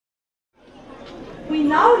We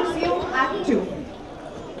now resume Act 2.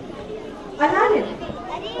 Aladdin,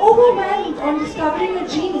 overwhelmed on discovering a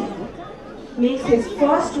genie, makes his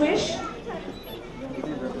first wish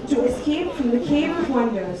to escape from the Cave of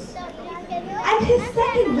Wonders, and his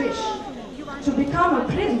second wish to become a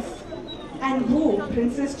prince and woo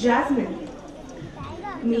Princess Jasmine.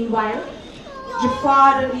 Meanwhile,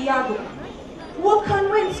 Jafar and Iago, who are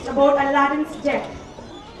convinced about Aladdin's death,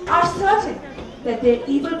 are certain that their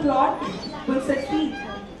evil plot will succeed.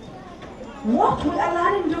 What will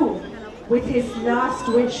Aladdin do with his last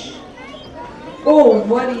wish? Oh,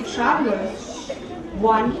 worried travelers,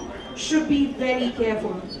 one should be very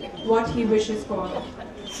careful what he wishes for.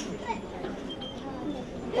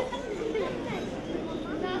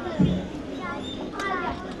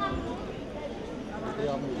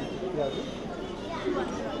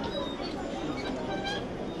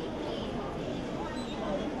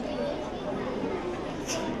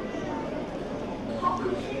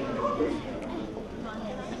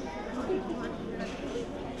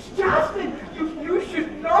 Jasmine, you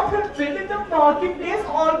should not have been in the marketplace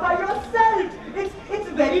all by yourself. It's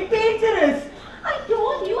very dangerous. I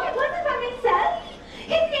told you I wasn't by myself.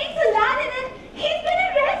 His name's Aladdin and he's been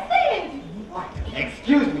arrested. What?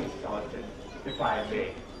 Excuse me, Sultan, if I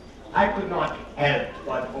may. I could not help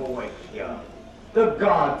but overhear. The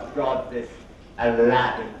gods brought this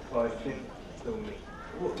Aladdin person to me.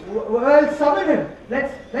 Well, summon him.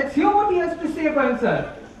 Let's hear what he has to say for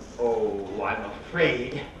himself. Oh, I'm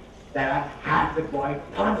afraid that I've had the boy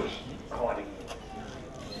punished accordingly.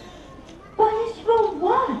 Punished for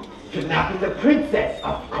what? Kidnapping the princess,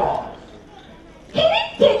 of course. He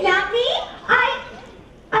didn't kidnap me. I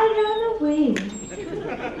ran away.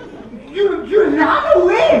 You ran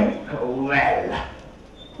away? Well,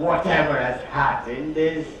 whatever has happened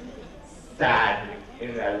is sadly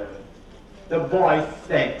irrelevant. The boy's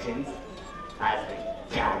sentence has been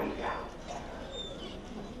carried out.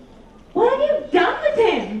 What have you done with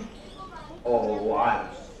him? Oh, I'm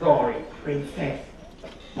sorry, princess,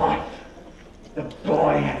 but the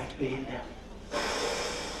boy has been...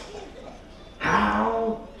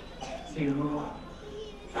 How to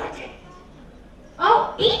put it?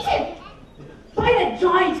 Oh, eat him! By the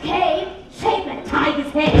giant's cave, shave the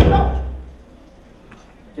tiger's head. Oh.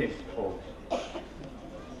 This post.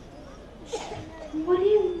 What do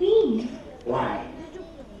you mean? Why?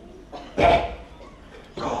 Death!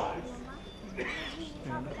 Of course.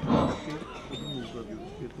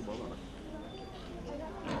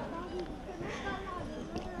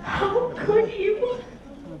 How could you?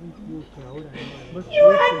 You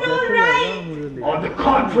had no right! On the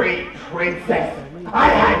contrary, princess, I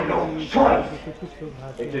had no choice.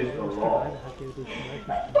 It is the law.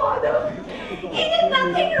 Father, he did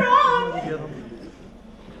nothing wrong!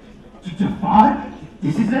 Jafar,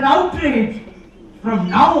 this is an outrage. From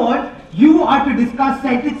now on, you are to discuss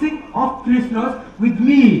sentencing of prisoners with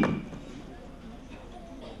me.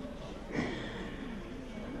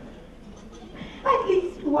 At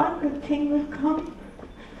least one good thing will come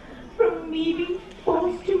from me being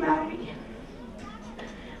forced to marry.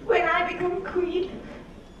 When I become queen,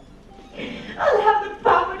 I'll have the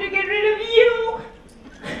power to get rid of you.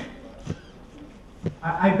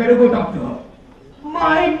 I better go talk to her.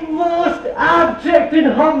 My most abject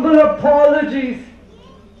and humble apologies.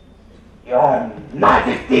 Your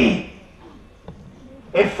Majesty,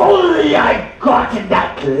 if only I'd gotten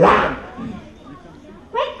that lamp.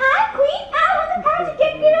 When I'm queen, I have the power to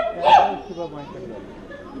get rid of you!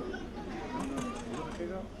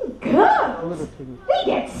 Girls! They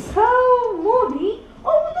get so moody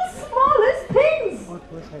over the smallest things.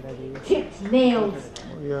 Chipped nails,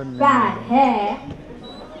 bad hair,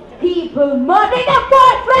 people murdering their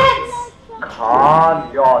boyfriends!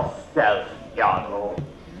 Calm yourself, Iago.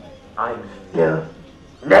 I'm still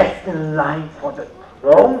next in line for the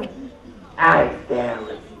throne, and there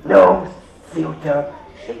is no suitor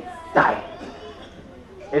in sight.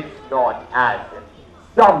 It's not as if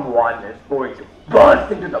someone is going to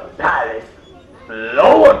burst into the palace,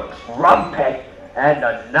 blow a trumpet, and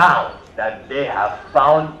announce that they have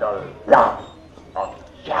found the lump of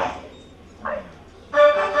justice.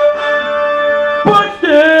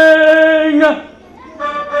 Bursting!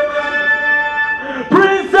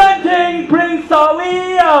 Presenting Prince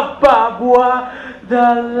Ali of Babua,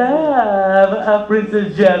 the love of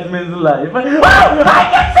Princess Jasmine's life. Oh, I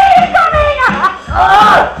can see it coming!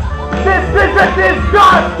 This is a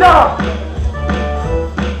disaster!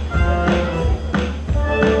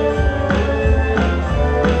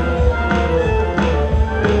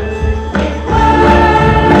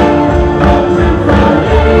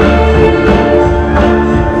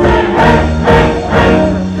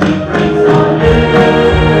 Prince Ali!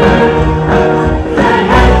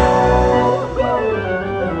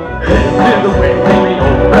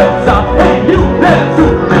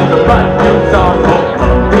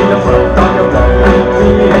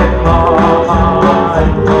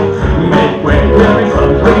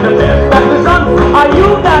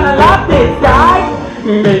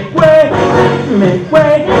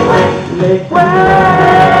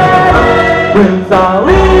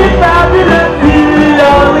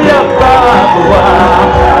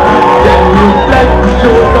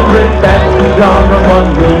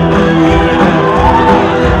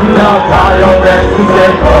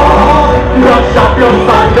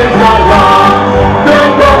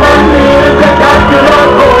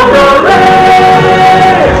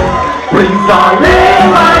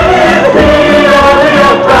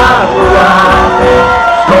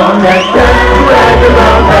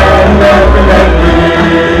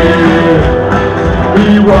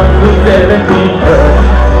 He was the 71st.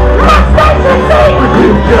 Mustache and sacred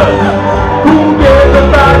futures. Who gave the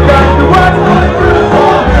back gun to us?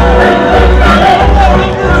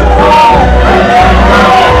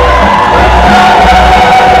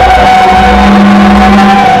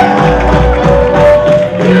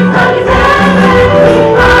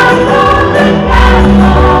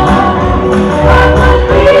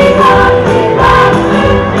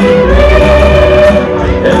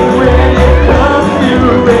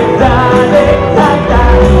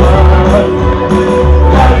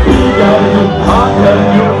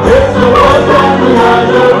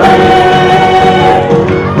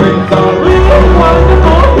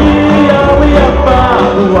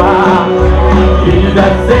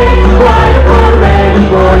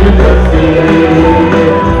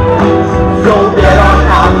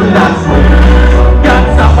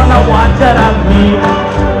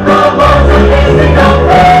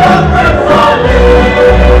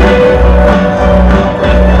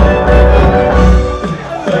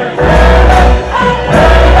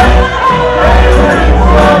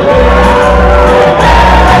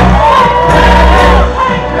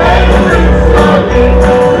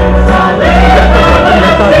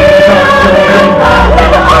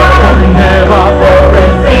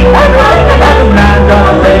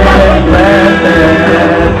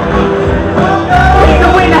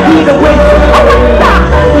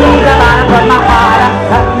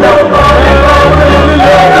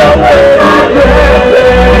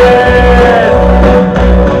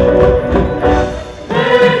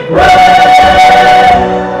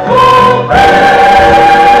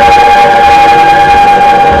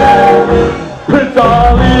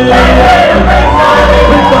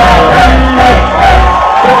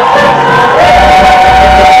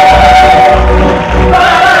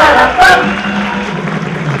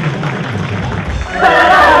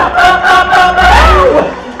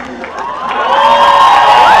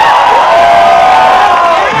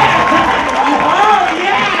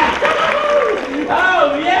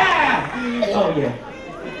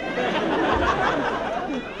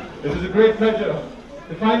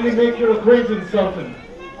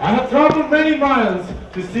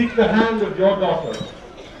 To seek the hand of your daughter.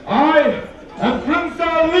 I am Prince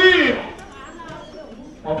Ali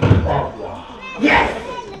of Bagua. Yes!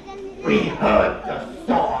 We heard the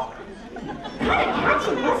song. Kind of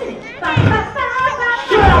catchy, wasn't it?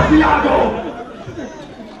 Shut up, Iago!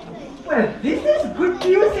 Well, this is good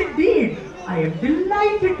news indeed. I am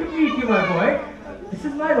delighted to meet you, my boy. This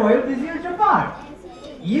is my royal vizier Jafar.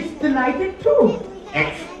 He is delighted too.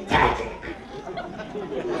 Ecstatic.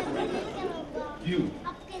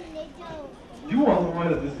 You are the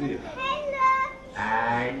royal vizier.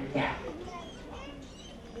 And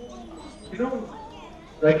you don't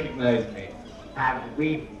recognize me. have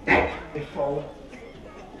we met before?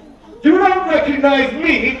 You don't recognize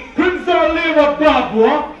me, Prince Ali of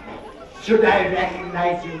Bagua? Should I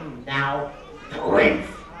recognize you now, Prince?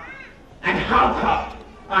 And how come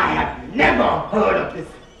I have never heard of this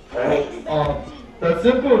place? That's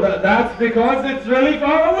simple. That's because it's really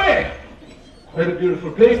far away. Quite a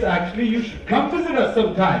beautiful place, actually. You should come visit us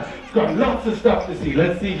sometime. It's got lots of stuff to see.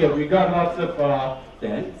 Let's see here. We got lots of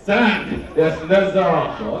sand. Yes, and there's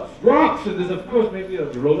rocks, and there's of course maybe a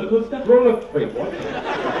roller coaster. Wait, what?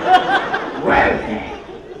 Well then,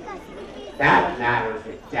 that narrows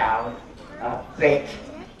it down a bit.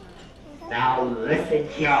 Now listen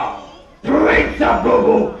here, Prince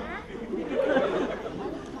Abubu.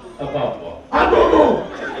 Above what? Abubu!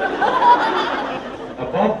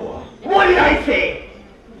 Above what? What did I say?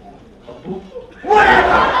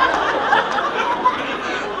 Whatever!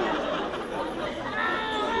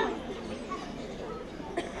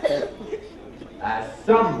 As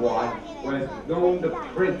someone who has known the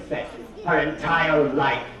princess her entire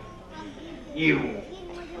life, you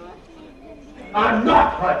are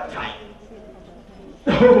not her type.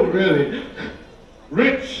 Oh, really?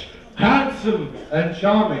 Rich, handsome, and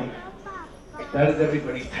charming. That is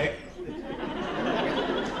everybody's type.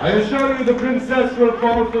 I assure you the princess will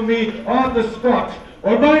fall for me on the spot,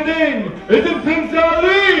 or my name isn't Prince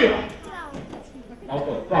Ali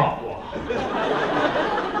of Bagua.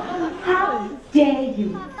 How dare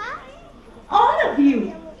you? All of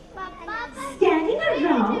you! Standing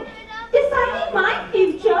around, deciding my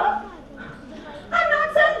future? I'm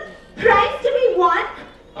not some prize to be won.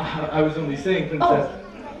 I was only saying, Princess. Oh,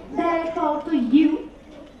 that I fall for you?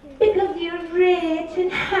 Because you're rich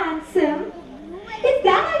and handsome? Is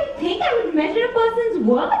that how you think I would measure a person's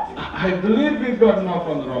worth? I believe we've gotten off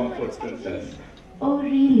on the wrong foot, Princess. Oh,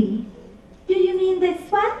 really? Do you mean this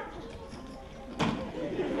one?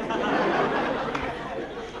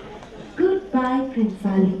 Goodbye. Goodbye, Prince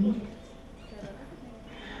Ali.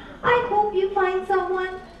 I hope you find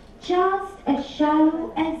someone just as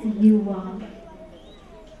shallow as you are.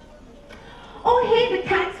 Oh, hey, but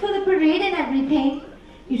thanks for the parade and everything.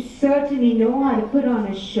 You certainly know how to put on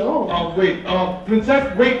a show. Oh, wait,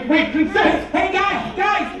 Princess, wait, Princess! Hey guys,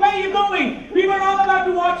 where are you going? We were all about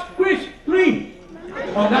to watch Quiz 3.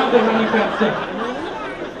 Oh, now they're running faster.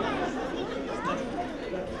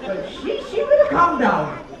 She will calm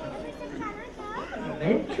down.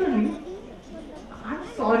 Eventually. I'm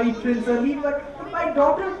sorry, Prince Ali, but my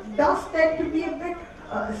daughter does tend to be a bit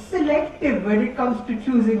selective when it comes to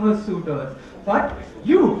choosing her suitors. But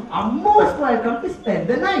you are most welcome to spend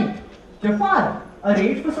the night. Jafar,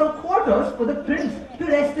 arrange for some quarters for the prince to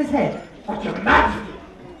rest his head. But Your Majesty,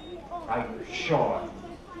 are you sure?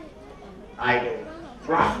 I don't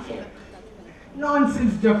trust him.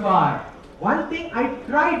 Nonsense, Jafar. One thing I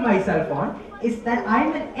pride myself on is that I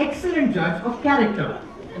am an excellent judge of character.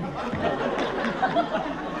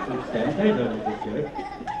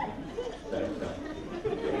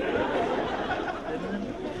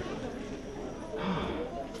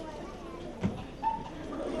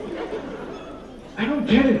 I don't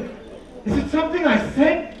get it. Is it something I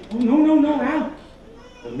said? Oh, no, Al.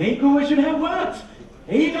 The makeover should have worked.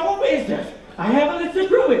 Hey, don't waste it. I haven't listened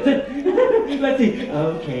through it. Let's see.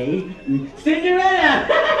 Okay. Cinderella.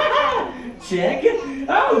 Check.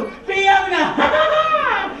 Oh, Fiona.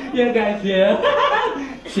 You guys here.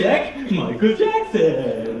 Check. Michael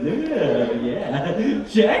Jackson. Yeah.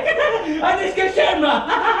 Check. Anushka Sharma.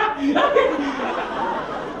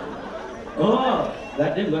 Oh.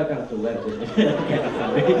 That didn't work out so well, did it? Okay,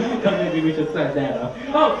 sorry. Maybe we should start that off.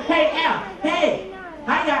 Oh, hey, Al! Hey!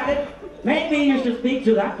 I got it! Maybe you should speak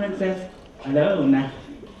to that princess alone.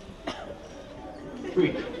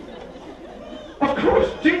 Wait. Of course,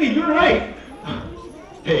 Genie, you're right.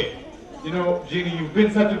 Hey, you know, Genie, you've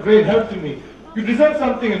been such a great help to me. You deserve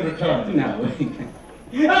something in return. No.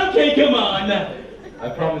 Okay, come on! I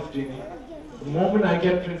promise, Genie. The moment I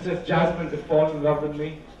get Princess Jasmine to fall in love with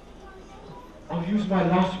me, I'll use my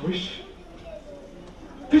last wish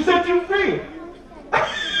to set you free.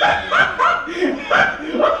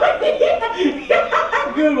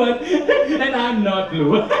 Good one. And I'm not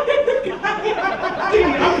blue.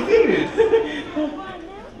 Genie, I'm serious.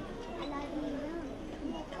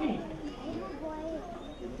 Hey.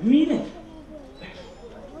 Mean it.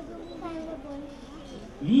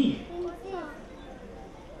 Me.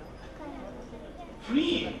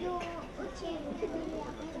 Free.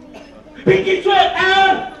 Pinky sweat,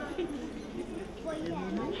 Al!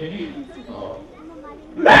 Okay. He's a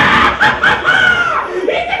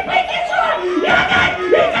pinky sword! Yeah, guys!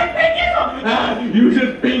 He's a pinky sword! You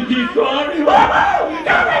just pinky sword! Woohoo!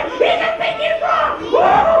 Come on! He's a pinky sword!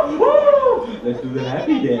 Woohoo! Let's do the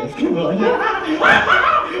happy dance. Come on. Yes!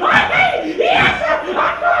 I'm so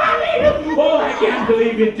happy! Oh, I can't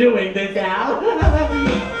believe you're doing this, Al.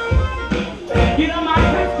 You know my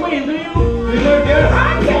best queen, do you?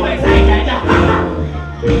 I'm so excited!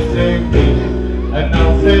 You save me, and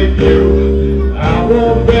I'll save you. I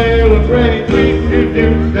won't bear a 23 to do.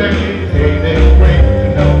 They ain't it great to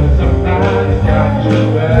know somebody's got your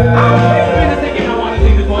back. Wait a second, I want to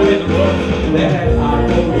sing this one in the room. That I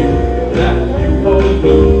hold you, that you hold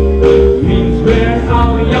me. Means we're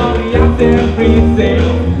all young out there free sail.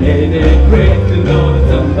 Ain't it great to know that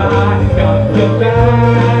somebody's got your back?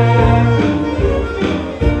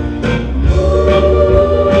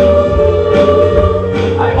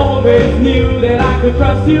 Knew that I could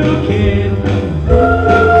trust you, kid.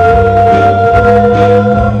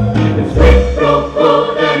 It's quick, so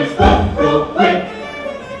cold, and it's stuck so quick.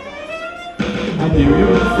 I knew you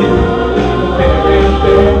would see very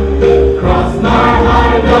fair. Cross my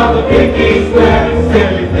heart above the pinky square. Said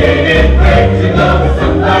you made it great to know that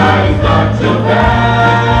somebody's got your back.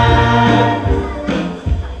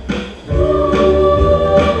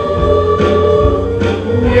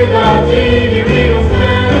 Without Genie, we don't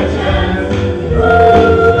stand a chance.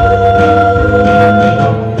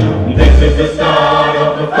 This is the start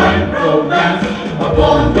of a fine romance. A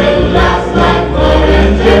bond will last like blood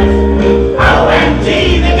and chips. OMG,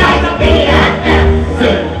 the guys are BFF.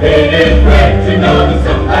 Said, ain't it great to know that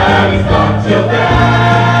somebody's got your back?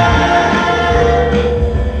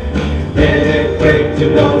 Ain't it great to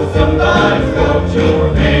know somebody's got your?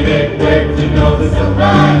 Ain't it great to know that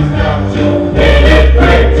somebody's got your? Ain't it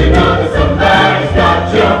great to know that somebody's got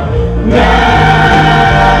your back?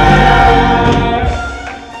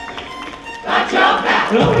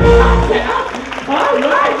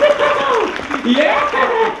 Alright! Yeah!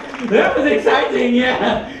 That was exciting,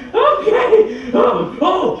 yeah! Okay!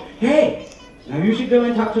 Oh, hey! Now you should go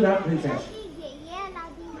and talk to that princess.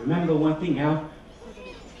 Remember one thing, Al.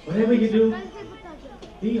 Whatever you do,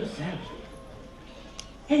 be yourself.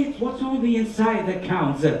 Hey, it's what's on the inside that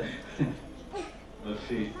counts. Well,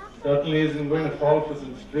 she certainly isn't going to fall for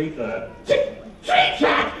some street rat. Street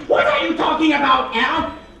rat? What are you talking about,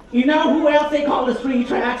 Al? You know who else they call the street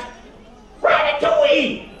rat?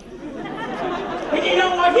 Ratatouille! And you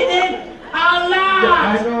know what he did? A lot!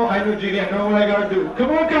 Yeah, I know, Jeannie, I know what I gotta do.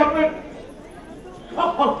 Come on, Cuthbert!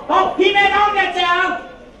 Oh, he made omelets, Al!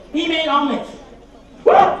 He made omelets.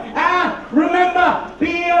 Remember, be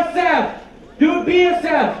yourself. Do be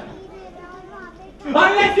yourself.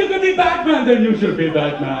 Unless you can be Batman, then you should be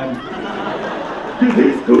Batman.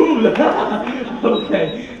 He's cool.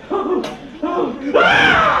 Okay.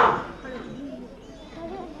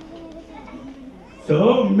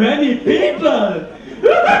 So many people.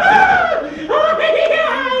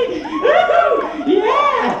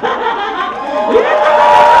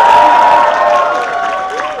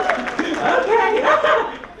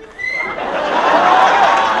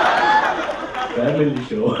 Family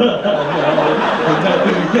show.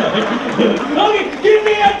 Okay, give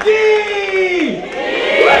me a D!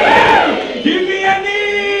 Give me an E!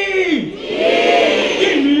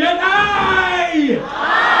 Give me an I!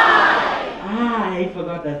 I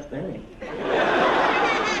forgot that spelling.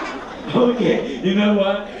 Okay, you know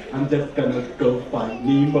what? I'm just gonna go find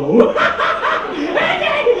Nemo.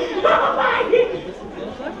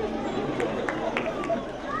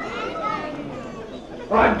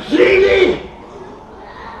 Oh, Genie!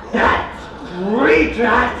 That street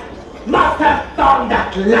rat must have found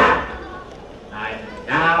that lamp! And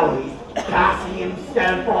now he's passing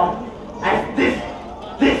himself off as this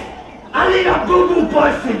Alina Boo-Boo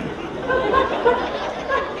person!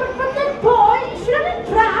 But the boy should have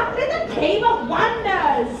been trapped in the Cave of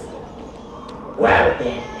Wonders! Well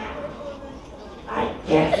then, I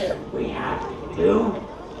guess we have to do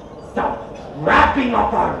some wrapping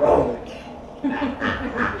up our own.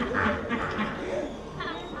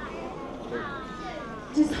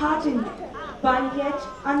 Disheartened by yet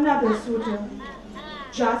another suitor,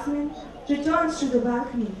 Jasmine returns to the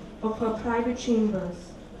balcony of her private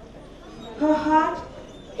chambers. Her heart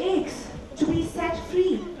aches to be set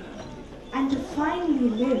free and to finally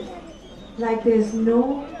live like there's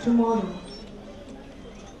no tomorrow.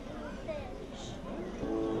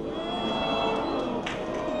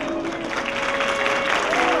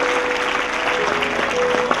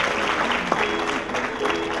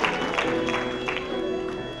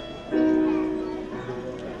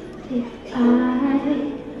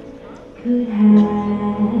 Could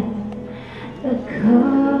have the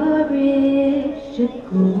courage to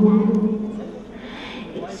go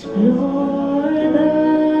explore the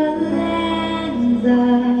lands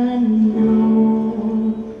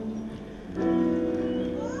unknown,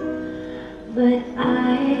 but I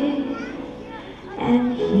am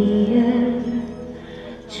here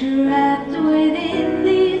trapped within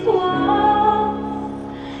these walls.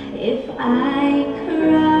 If I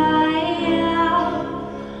cry out,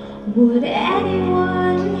 would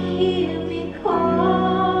anyone hear me call?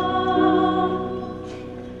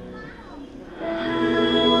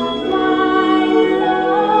 How I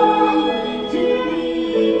long to be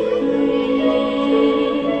free,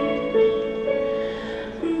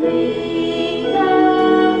 be the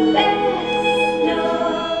best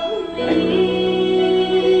of me,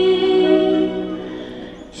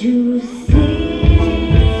 to sing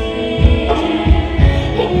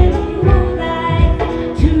in the moonlight,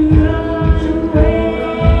 to run away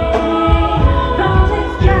from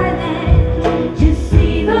this dry land, to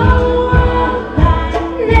see the world like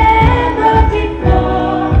never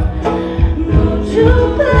before, go to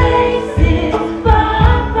places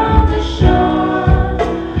far from the shore.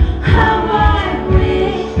 How I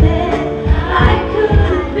wish that I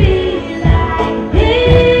could be like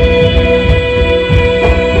this.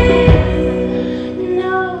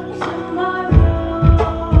 No tomorrow.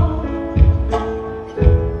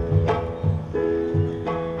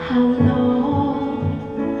 How long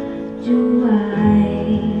do I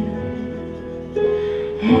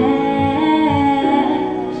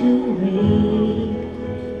have to wait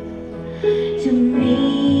to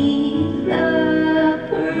meet the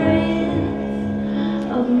prince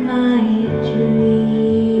of my dream?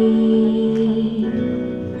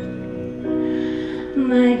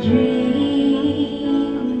 My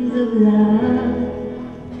dreams of love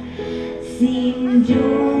seem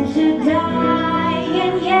doomed to die,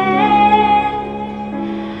 and yet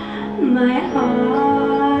my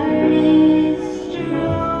heart is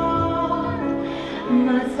strong.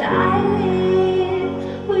 Must I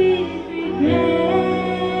live with regret?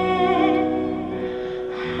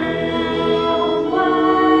 How I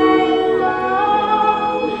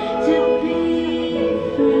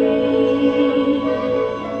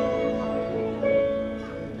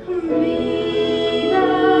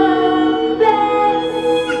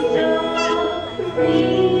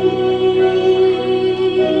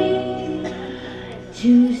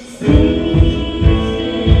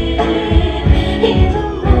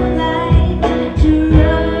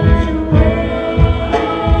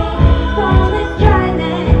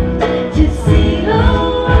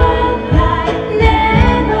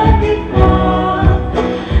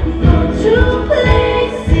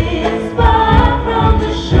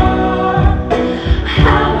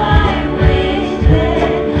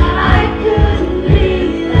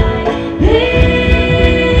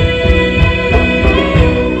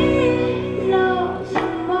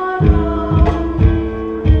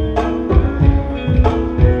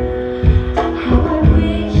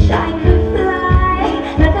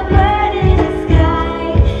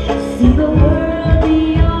see the world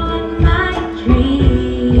beyond my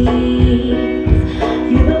dreams.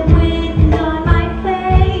 Feel the wind on my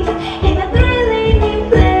face in a thrilling new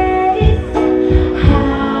place.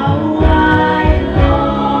 How I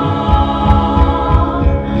long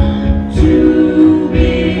to be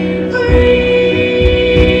free,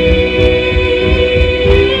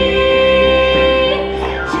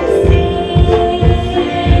 to sing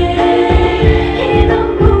in the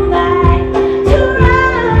moonlight, to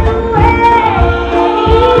run away,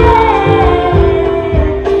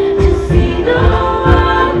 to see the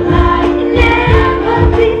world like never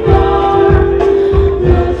before.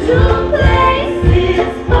 Go to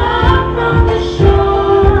places far from the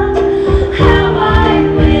shore. How I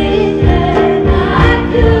wish that I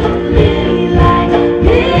could live like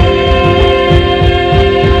this.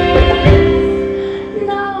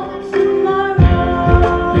 No tomorrow.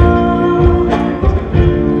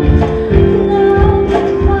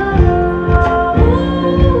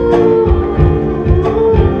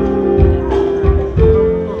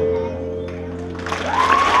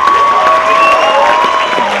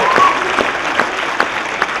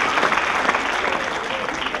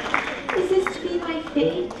 Is this to be my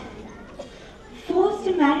fate? Forced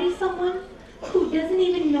to marry someone who doesn't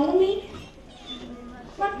even know me?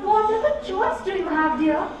 But what other choice do you have,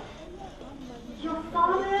 dear? Your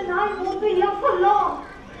father and I won't be here for long.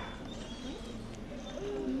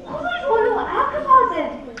 Who is going to act about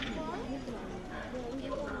it?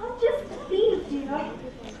 You can't just leave, dear.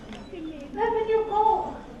 Where will you go?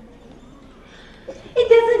 It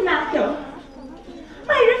doesn't matter.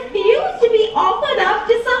 I refuse to be offered up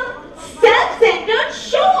to some self-centered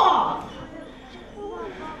show-off.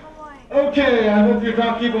 Okay, I hope you're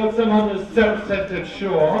talking about some other self-centered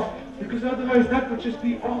show-off, because otherwise that would just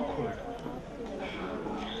be awkward.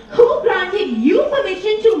 Who granted you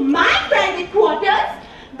permission to my private quarters?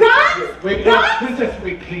 Guns! Wait, Guns! Princess,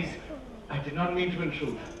 wait, please. I did not mean to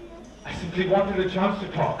intrude. I simply wanted a chance to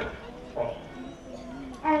talk. Oh.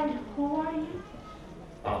 And who are you?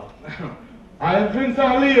 I am Prince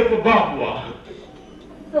Ali of the Babwa.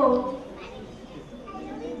 So,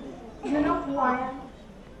 you know who I am?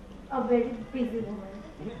 A very busy woman.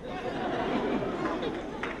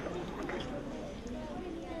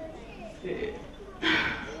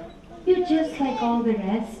 You're just like all the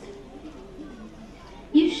rest.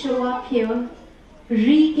 You show up here,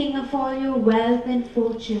 reeking of all your wealth and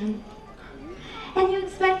fortune, and you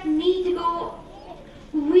expect me to go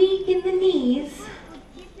weak in the knees.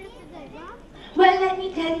 Well, let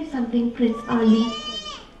me tell you something, Prince Ali.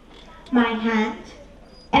 My hand,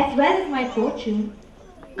 as well as my fortune,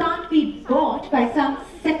 can't be bought by some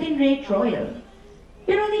second-rate royal.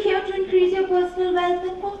 You're only here to increase your personal wealth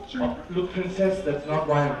and fortune. Oh, look, Princess, that's not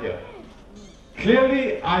why I'm here.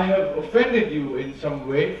 Clearly, I have offended you in some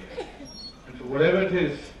way, and for whatever it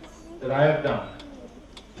is that I have done,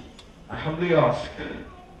 I humbly ask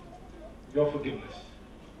your forgiveness.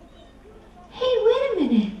 Hey, wait a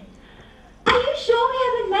minute. Are you sure we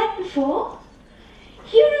haven't met before?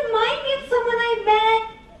 You remind me of someone I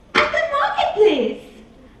met at the marketplace.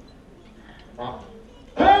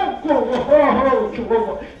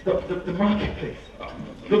 The marketplace.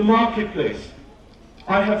 The marketplace.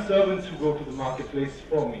 I have servants who go to the marketplace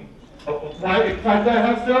for me. Why, in fact, I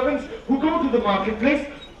have servants who go to the marketplace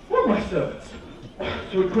for my servants.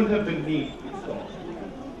 So it couldn't have been me.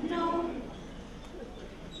 No,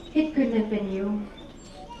 it couldn't have been you.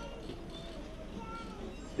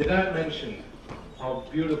 Did I mention how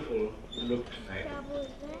beautiful you look tonight?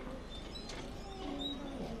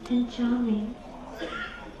 And charming.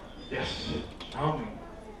 Yes, charming.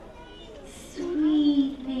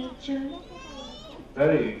 Sweet natured.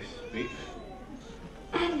 Very sweet.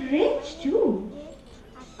 And rich too.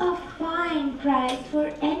 A fine price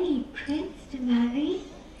for any prince to marry.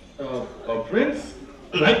 A prince?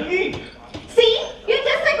 Like me? See? You're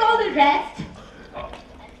just like all the rest.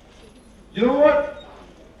 You know what?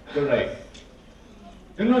 You're right.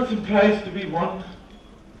 You're not surprised to be one.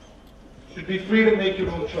 You should be free to make your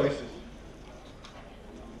own choices.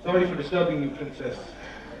 Sorry for disturbing you, Princess.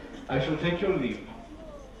 I shall take your leave.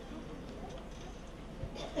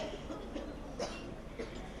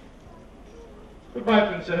 Goodbye,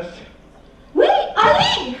 Princess. Wait,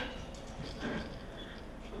 Ali!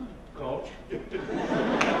 Call.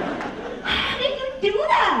 How did you do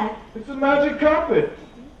that? It's a magic carpet.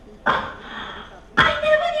 I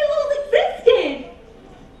never knew those existed.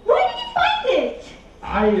 Where did you find it?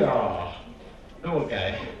 I know a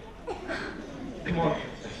guy. Come on,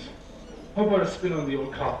 Princess. How about a spin on the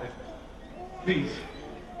old carpet? Please.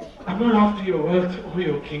 I'm not after your wealth or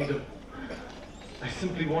your kingdom. I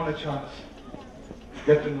simply want a chance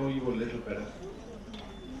get to know you a little better.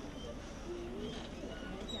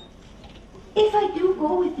 If I do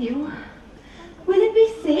go with you, will it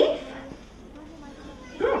be safe?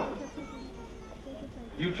 Sure.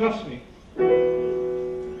 You trust me.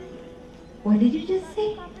 What did you just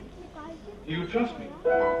say? You trust me.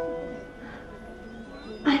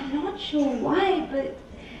 I'm not sure why, but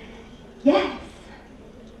yes.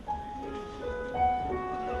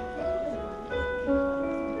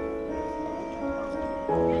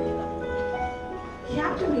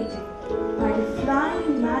 Captivated by the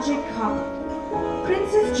flying magic carpet,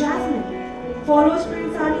 Princess Jasmine follows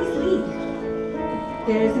Prince Ali's lead.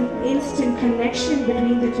 There is an instant connection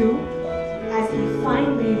between the two as he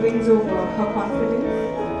finally wins over her confidence.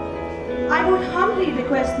 I would humbly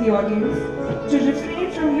request the audience to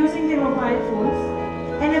refrain from using their mobile phones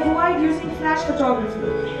and avoid using flash photography,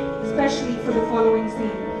 especially for the following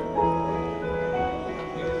scene.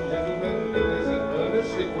 Ladies and gentlemen, it is an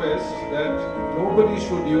earnest request that nobody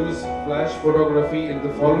should use flash photography in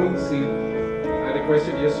the following scene. I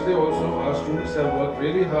requested yesterday also. Our students have worked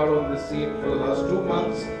really hard on this scene for the last 2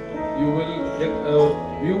 months. You will get a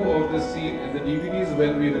view of this scene in the DVDs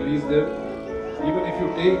when we release them. Even if you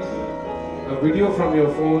take a video from your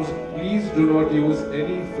phones, please do not use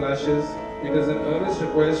any flashes. It is an earnest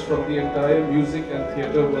request from the entire music and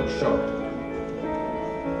theatre workshop.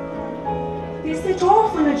 They set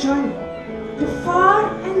off on a journey to far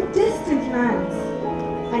and distant lands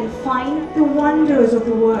and find the wonders of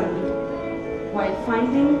the world while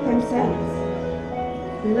finding themselves.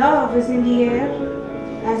 Love is in the air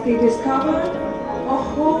as they discover a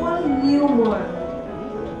whole new world.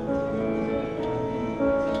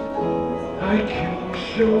 I can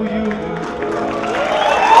show you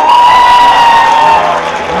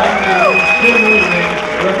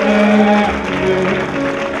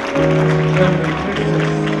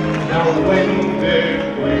now when did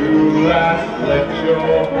you last let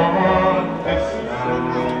your heart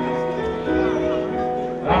decide?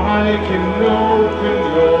 I can open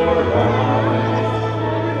your eyes,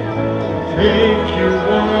 take you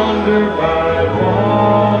wonder by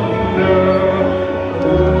wonder,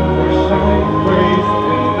 over some place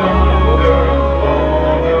and under.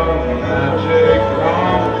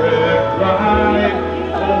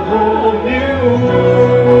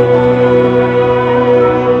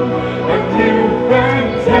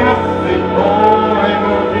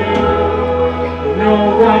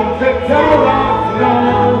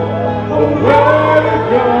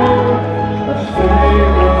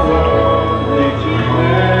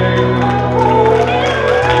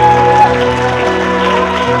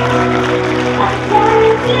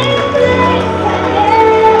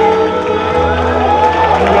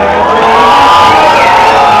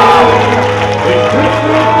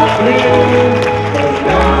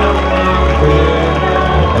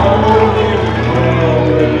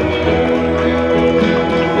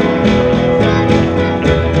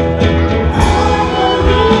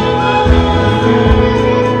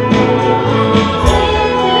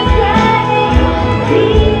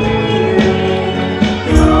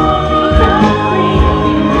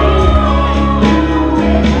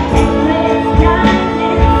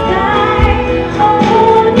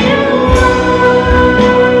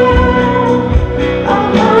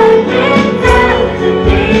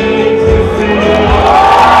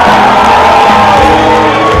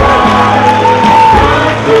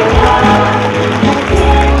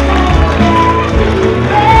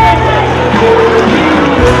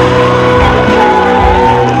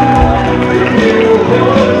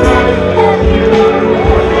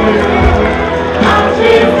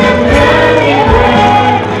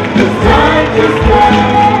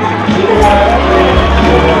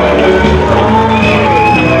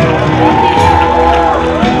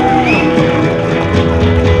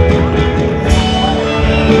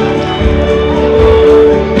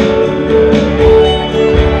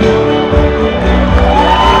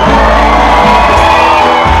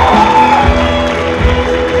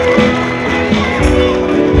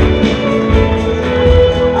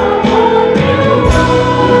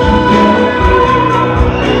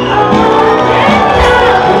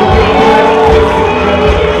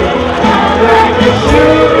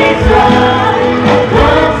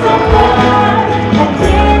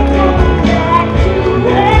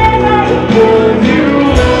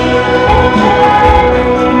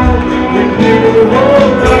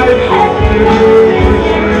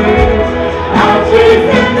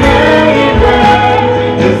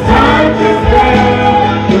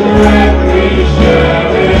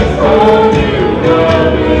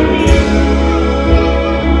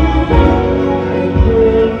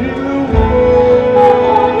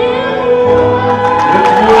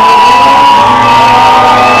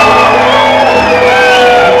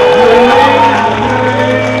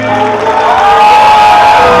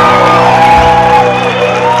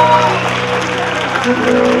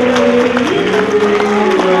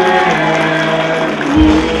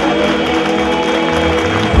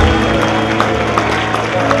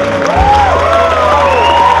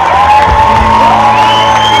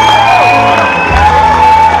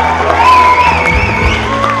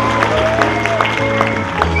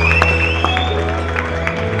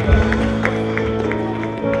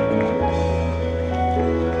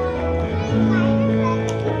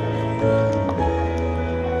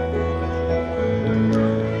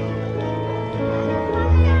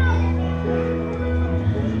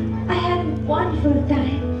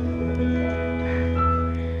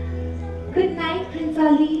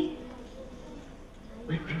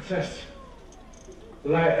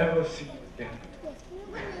 will I ever see you again?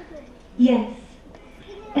 Yes.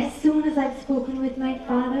 As soon as I've spoken with my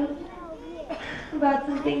father about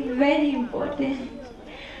something very important.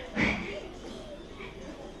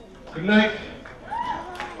 Good night.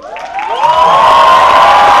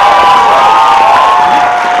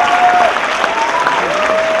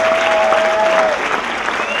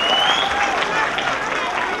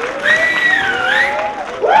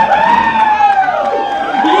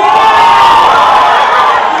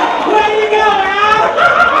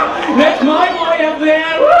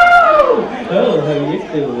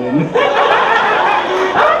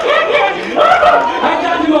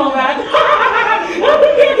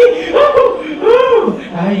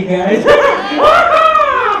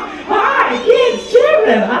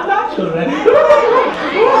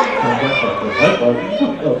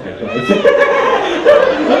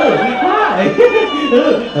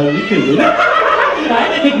 I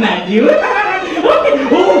recognize you. Okay.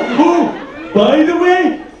 By the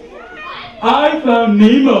way, I found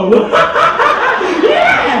Nemo.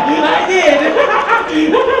 Yeah, I did.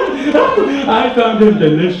 I found him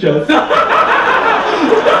delicious.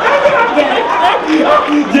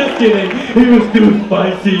 Just kidding. He was too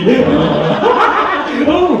spicy.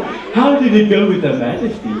 Oh, how did it go with the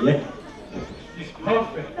majesty? He's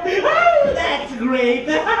perfect. Oh, that's great.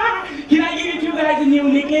 Can I give you two guys a new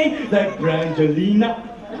nickname? Like Brangelina?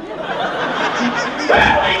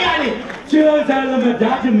 I got it. Cheers,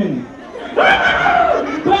 Aladdin.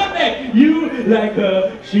 Perfect. You like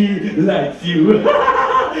her, she likes you.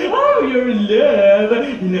 Oh, you're in love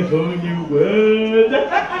in a whole new world.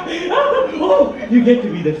 Oh, you get to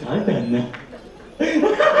be the Sultan.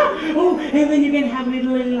 Oh, and then you can have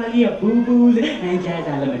little boo-boos and jazz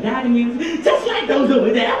Aladdin, just like those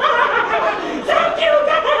over there. So cute.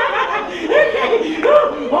 Okay.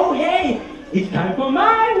 Oh, hey, it's time for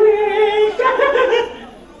my wish.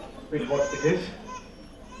 Wait, what it is?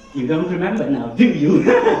 You don't remember now, do you?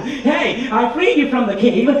 Hey, I freed you from the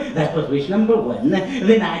cave. That was wish number 1.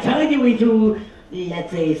 Then I turned you into,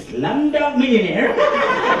 let's say, Slumdog Millionaire.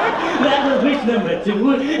 That was wish number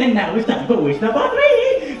 2. And now it's time for wish number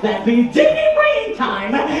 3. That means genie brain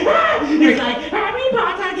time. It's like Harry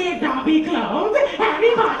Potter gave Dobby clothes.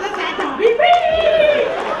 Harry Potter said Dobby free.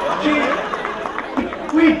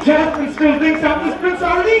 Wait, Jasmine still thinks I'm this Prince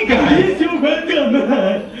Ali guy. Yes, you're welcome.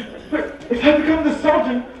 But if I become the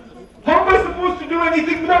Sultan, how am I supposed to do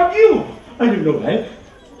anything without you? I don't know, right?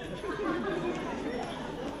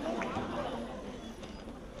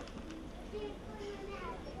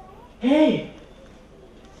 Hey!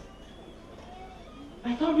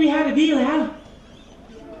 I thought we had a deal, Al.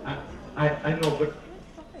 I know, but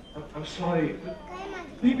I'm sorry.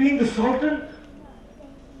 Me being the Sultan,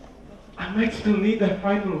 I might still need that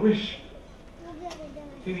final wish.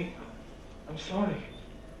 Tini, I'm sorry.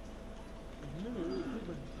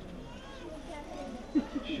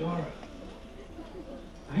 Sure.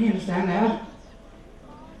 I understand that.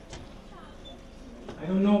 I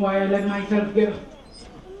don't know why I let myself get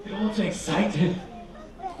all so excited.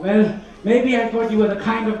 Well, maybe I thought you were the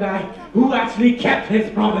kind of guy who actually kept his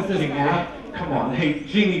promises. Come on, hey,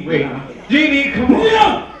 Genie, wait. Genie, come on.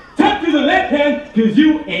 No! Tap to the left hand, because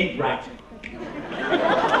you ain't right.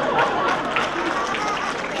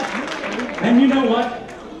 And you know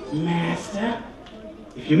what, Master?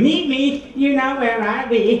 If you need me, you know where I'll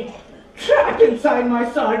be. Trapped inside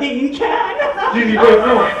my sardine can. Genie, wait,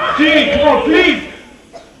 no. Genie, come on, please.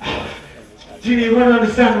 Genie, you don't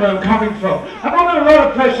understand where I'm coming from. I'm under a lot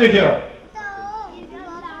of pressure here.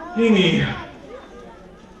 Genie.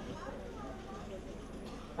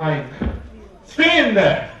 Fine. Stay in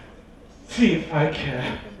there. See if I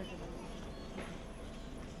care.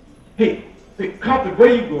 Hey, Carpet, where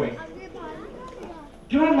are you going?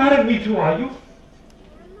 You're not mad at me too, are you?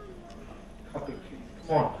 Carpet, please,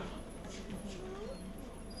 come on.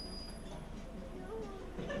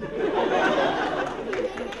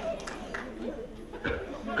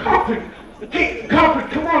 Carpet! Hey,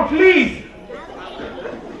 Carpet, come on, please!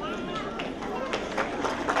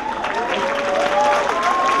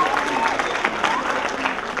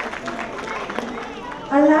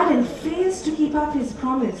 Aladdin fails to keep up his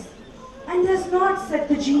promise and does not set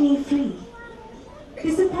the genie free.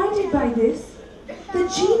 Disappointed by this, the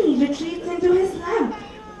genie retreats into his lamp.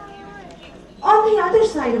 On the other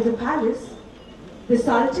side of the palace, the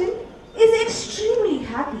Sultan is extremely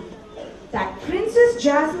happy that Princess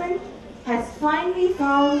Jasmine has finally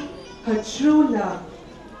found her true love.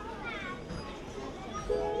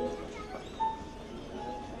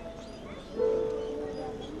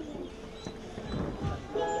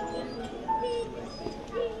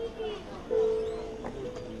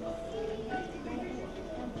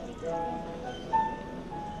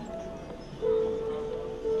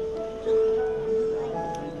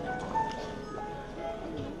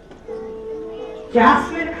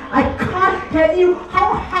 Jasmine, I can't tell you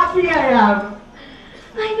how happy I am.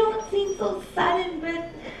 I know it seems so sudden, but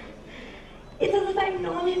it's as if I've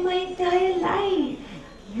known him my entire life.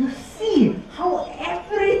 You see how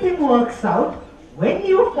everything works out when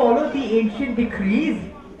you follow the ancient decrees.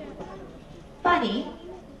 Funny,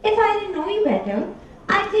 if I didn't know you better,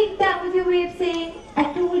 I think that was your way of saying,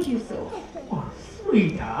 I told you so. Oh,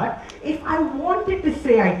 sweetheart, if I wanted to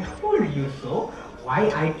say I told you so, why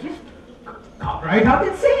I just come right out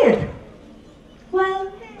and say it.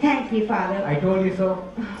 Well, thank you, Father. I told you so.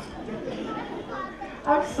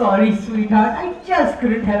 I'm sorry, sweetheart, I just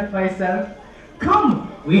couldn't help myself.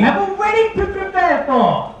 Come, we have a wedding to prepare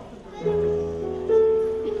for.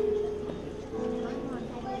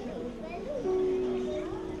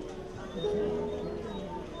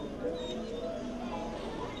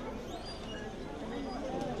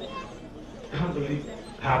 I can't believe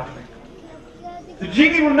it's happening. The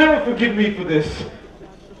genie will never forgive me for this.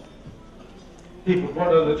 Hey, but what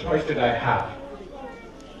other choice did I have?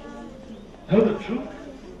 Tell the truth?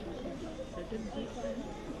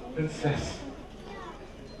 Princess.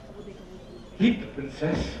 Keep the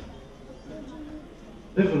princess.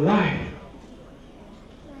 Live a lie.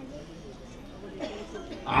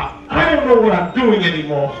 I don't know what I'm doing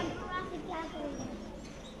anymore.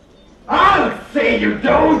 I'll say you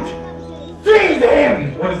don't! Seize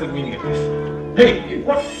him! What is the meaning of this? Hey,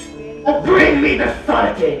 what? Bring me the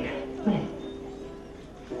Sultan!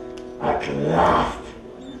 At last,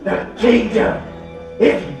 the kingdom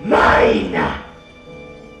is mine!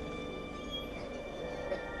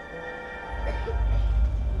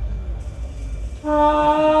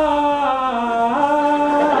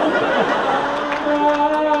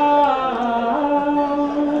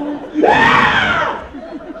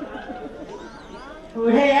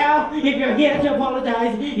 Well, if you're here to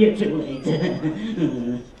apologize, you're too late.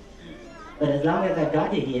 But as long as I've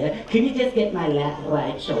got you here, can you just get my left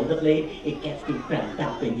right shoulder blade? It gets too cramped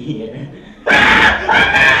up in here.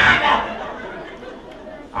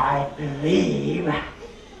 I believe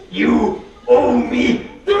you owe me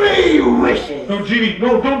 3 wishes! No, genie,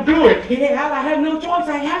 no, don't do it! Hey, Al, I have no choice.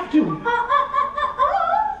 I have to.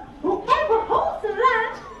 Whoever holds the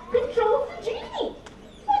lamp controls the genie.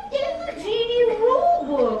 What is the genie rule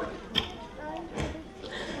book?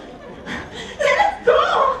 Let us go!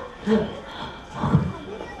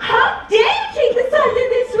 How dare you treat the Sultan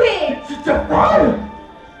this way? Jafar!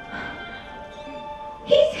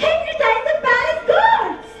 He's hypnotized the palace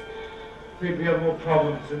guards! Wait, we have more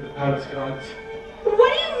problems in the palace guards.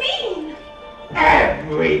 What do you mean?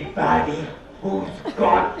 Everybody who's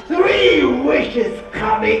got 3 wishes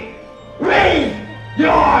coming, raise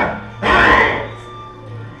your hands!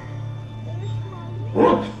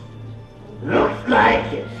 Oops! Looks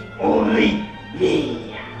like it's only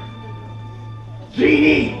me.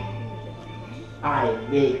 Genie, I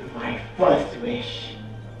make my first wish.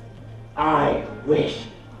 I wish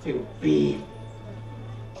to be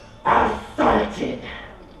a sultan.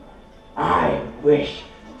 I wish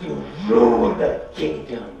to rule the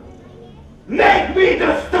kingdom. Make me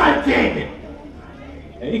the sultan!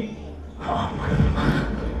 Hey?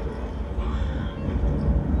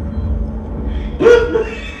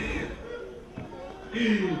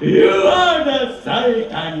 You are the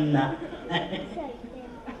Sultan.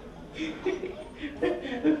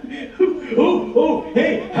 Oh,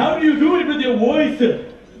 hey, how do you do it with your voice?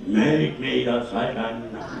 Make me the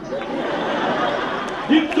Sultan.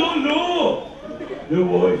 It's so low. Your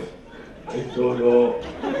voice, it's so low.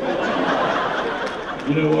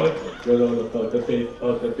 You know what? You're all about the face,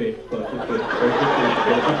 of the face, of the face,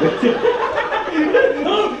 of the face.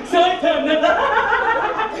 Oh, Sultan!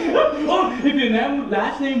 Oh, if your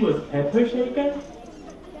last name was Pepper Shaker,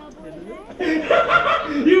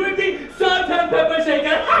 you would be Sultan Pepper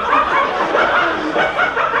Shaker.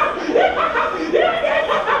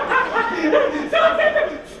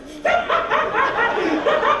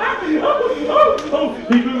 Oh,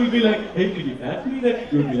 people will be like, hey, could you pass me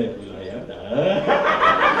that? You'll be like, well, I am that.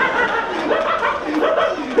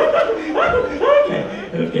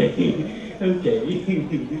 Okay.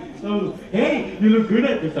 Oh, hey, you look good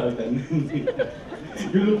at the Sultan.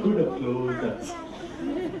 You look good up close.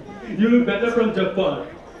 You look better from Japan.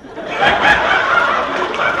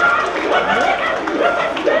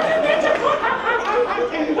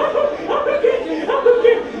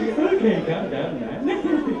 Okay, calm down, man.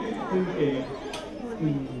 Okay.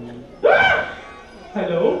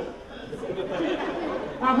 Hello?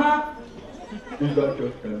 Uh-huh. You got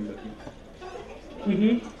your friend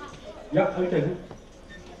looking. Yeah, I'll tell you.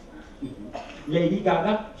 Lady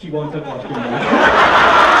Gaga, she wants a costume.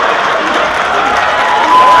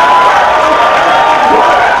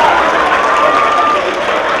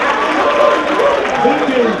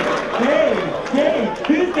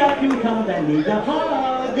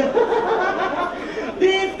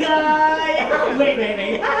 Wait.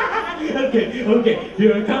 Okay.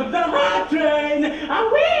 Here comes the hot train.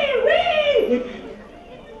 Wee.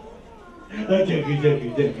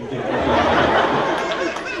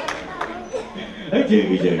 Juggy.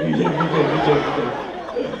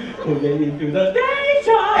 We're getting to the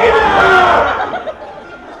station.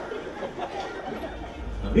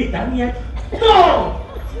 Are we done yet? No!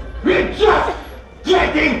 We're just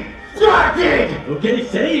getting started! Okay,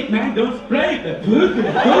 say it, man. Don't spray it.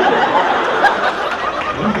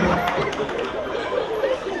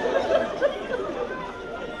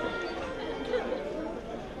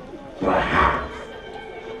 Perhaps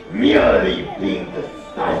merely being the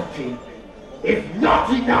starting is not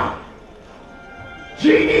enough.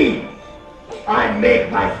 Genie, I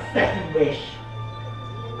make my second wish.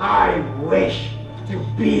 I wish to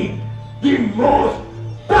be the most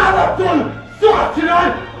powerful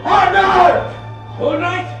sorcerer on earth! All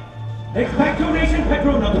right. Expectoration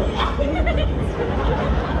Petronum.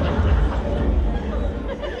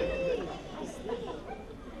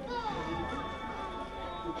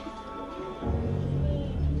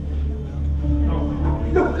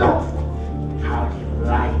 Look! How do you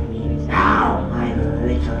like me now, my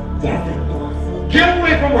little desert boss? Get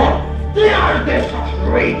away from her! Stay out of this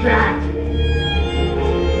street rat!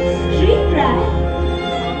 Street rat?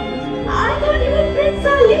 I thought you were Prince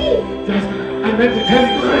Ali. Jasmine, I meant to tell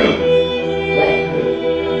you. Please, let me.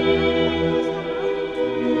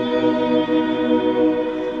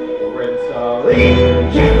 Prince Ali,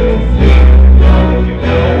 just don't you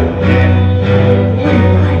know him?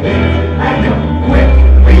 I come with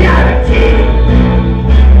reality.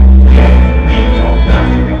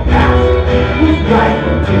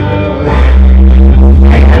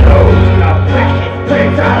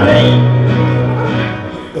 Prince Ali!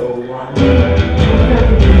 So what?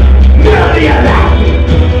 Merely Aladdin!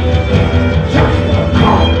 Just a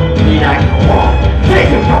call, need I go on?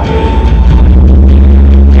 Take it from me!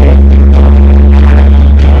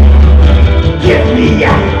 Give me a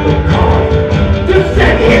call to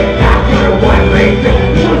send him back to the one-way door.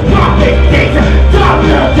 Who's talking data, talk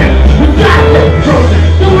nothing, without the truth.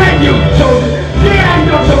 The way you chose it, the end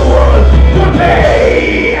of the world will be!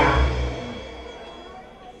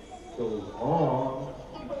 So long.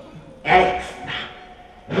 Extra.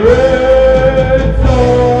 Prince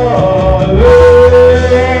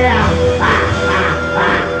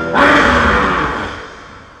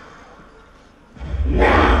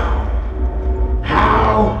Now,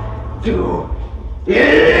 how to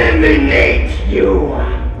eliminate you?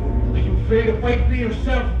 Are you afraid to fight for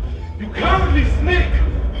yourself? You cowardly snake!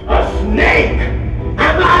 A snake?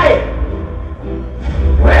 Am I?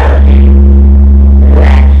 Well,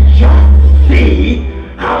 let's just see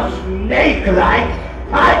how snake-like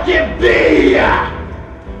I can be!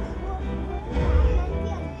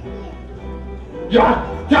 You're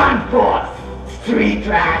done for, street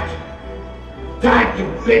rat! Time to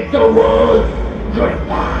bid the world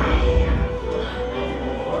goodbye!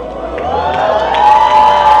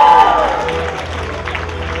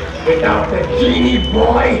 Without the genie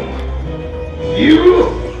boy, you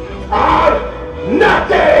are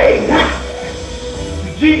nothing!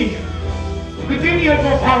 The genie has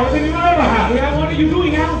more power than you ever had. Yeah, what are you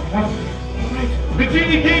doing now? The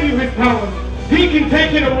genie gave you his powers. He can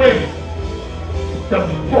take it away. The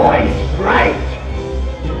boy's right!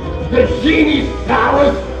 The genie's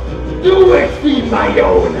powers do exceed my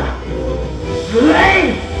own!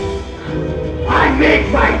 Slave! I make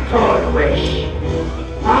my third wish!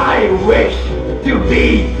 I wish to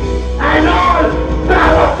be an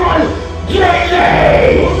all-powerful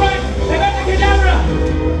genie! Alright, Abracadabra!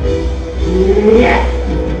 Yes!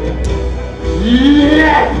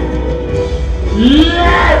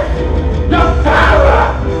 The power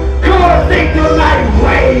coursing through my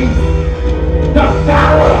veins! The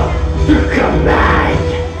power to command!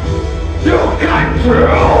 To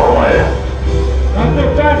control! Not so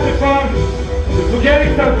fast, Stefan. You're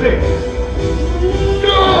forgetting something.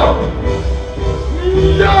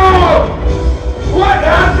 No! What's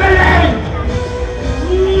happening?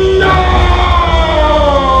 No!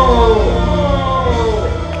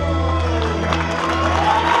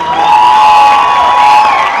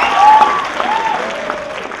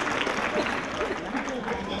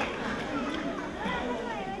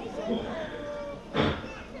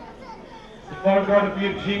 Stefan's got to be a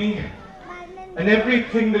genie, and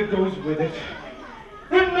everything that goes with it.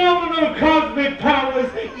 Phenomenal cosmic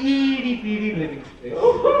powers, itty-bitty living space.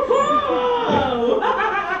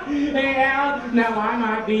 Yeah, now I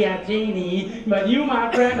might be a genie, but you,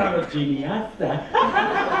 my friend, are a genius.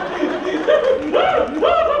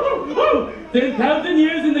 10,000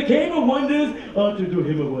 years in the Cave of Wonders ought to do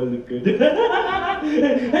him a world of good.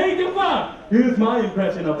 Hey, Jafar, here's my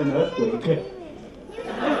impression of an earthquake.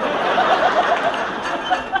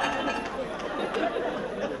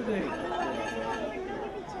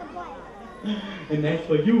 And as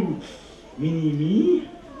for you, Mini-Me,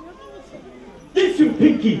 this you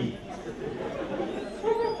Pinky.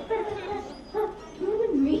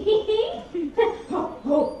 Me?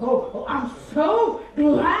 Oh, I'm so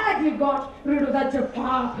glad you got rid of that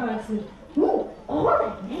Jafar person. Oh, all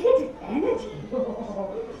that negative energy.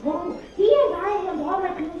 Oh, he and I were more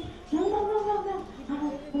like, no.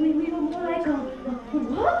 We were more like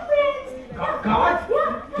work friends. Guards,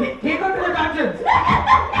 Yeah. take her to the dungeons. No. I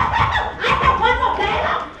have one more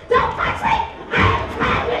dialogue. Don't touch me. I am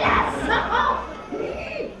fabulous.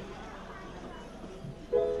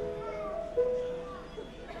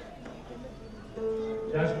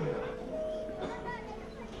 Jasmine,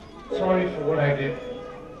 sorry for what I did.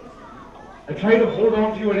 I tried to hold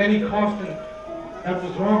on to you at any cost, and that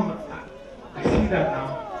was wrong. I see that now.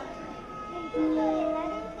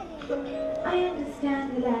 I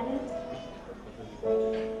understand, Aladdin.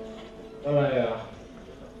 Well,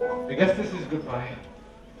 I guess this is goodbye.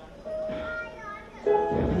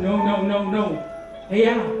 No. Hey,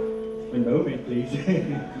 Al. One moment, please.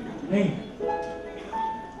 Hey,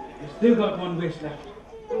 you still got one wish left.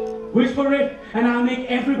 Wish for it, and I'll make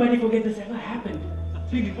everybody forget this ever happened.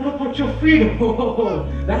 Genie, what about your freedom? Oh,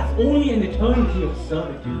 that's only an eternity of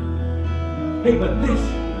servitude. Hey, but this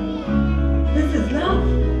is love.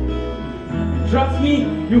 Trust me,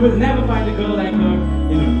 you will never find a girl like her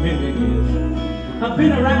in a million years. I've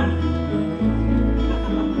been around.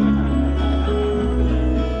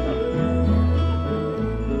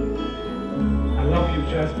 I love you,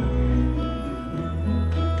 Jasmine.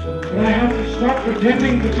 But I have to stop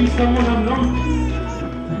pretending to be someone I'm not.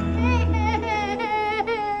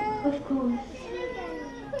 Of course.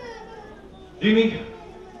 Genie,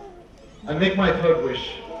 I make my third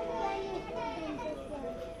wish.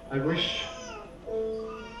 I wish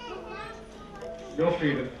your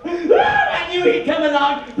freedom. I knew he'd come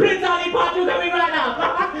along. Prince Ali Part-2 coming right up.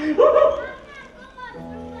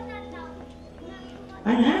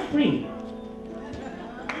 I'm half free.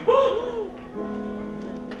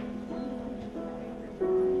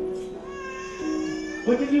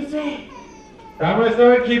 What did you say? Time I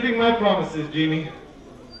started keeping my promises, Genie.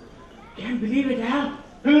 Can't believe it, Al.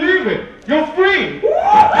 Believe it! You're free!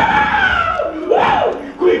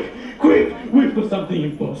 Quick! Wish for something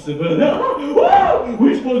impossible.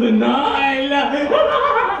 Wish for the Nile.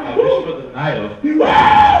 I wish for the Nile.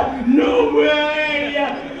 No way!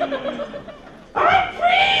 I'm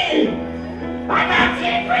free! I'm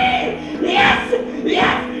actually free! Yes!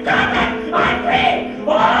 Come on! I'm free!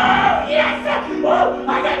 Oh, yes! Oh,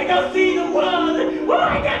 I gotta go see the world! Oh,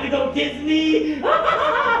 I gotta go Disney!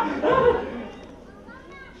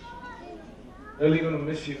 Really gonna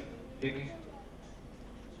miss you, Iggy.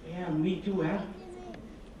 Yeah, me too, Al.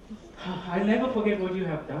 I'll never forget what you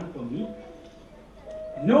have done for me.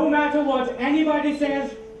 No matter what anybody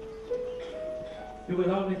says, you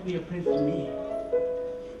will always be a prince to me.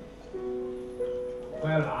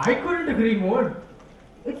 Well, I couldn't agree more.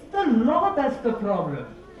 It's the law that's the problem.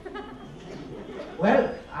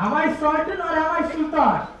 Well, am I Sultan or am I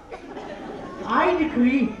Sultan? I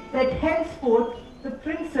decree that henceforth the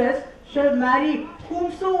princess shall marry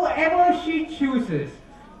whomsoever she chooses,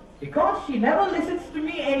 because she never listens to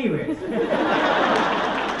me anyways.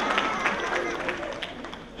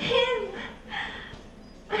 Him.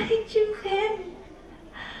 I choose him.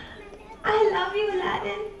 I love you,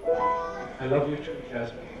 Aladdin. I love you too,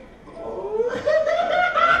 Jasmine. Oh,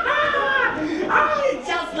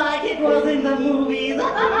 just like it was in the movies.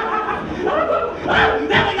 Never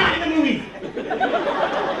got in the movies.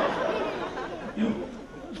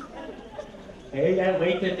 Hey, I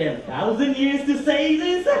waited 10,000 years to say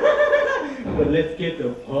this. But let's get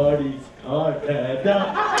the party started.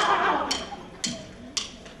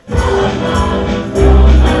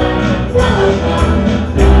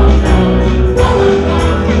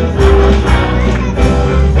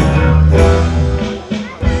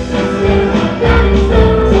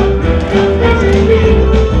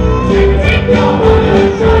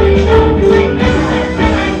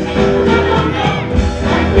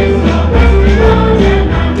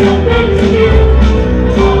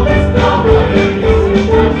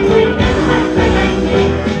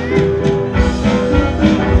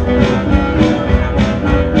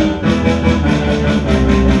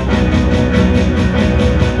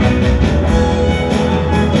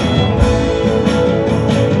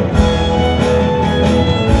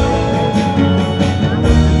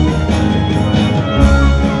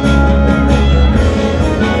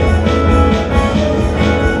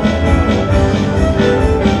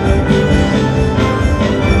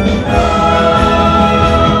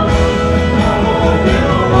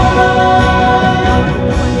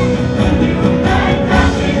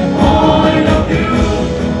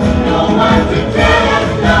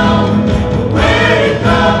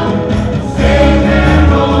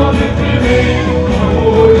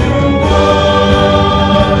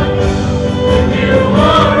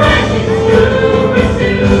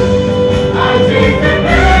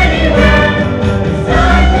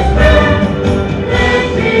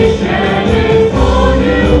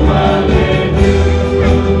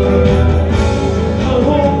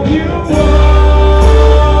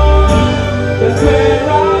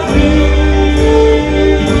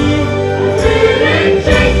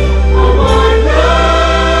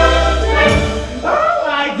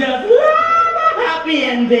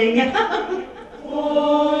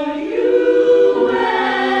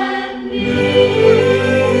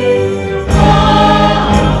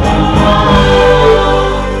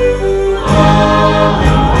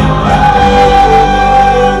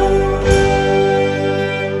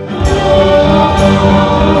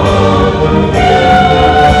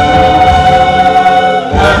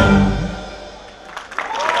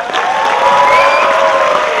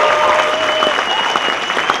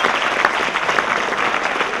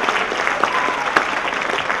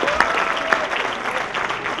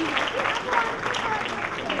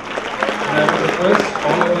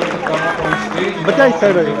 बच्चा इस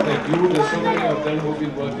side है Thank you. There's so many of them who've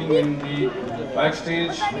been working in the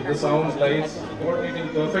backstage, with the sounds, lights, coordinating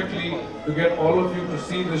perfectly to get all of you to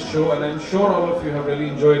see this show, and I'm sure all of you have really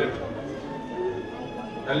enjoyed it.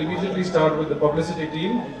 I'll immediately start with the publicity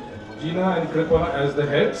team, Gina and Kripa as the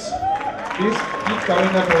heads. Please keep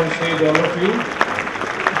coming up on stage, all of you.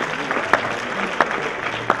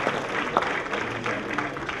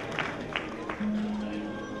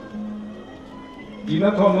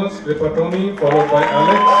 Gina Thomas, Kripa Tony, followed by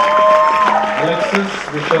Alexis,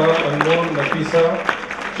 Vishal, Anmol, Nafisa,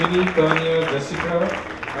 Chini, Tanya, Jessica,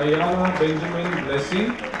 Ayana, Benjamin, Blessy,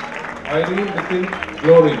 Irene, Nitin,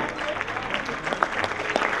 Glory.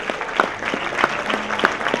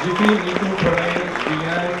 Jiffy, Neetu, Pranay,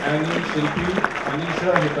 Diane, Annie, Shilpi,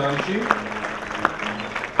 Anisha, Hitanshi,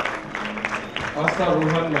 Asta,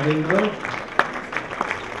 Rohan, Mahindra,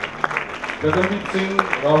 Gagandeep Singh,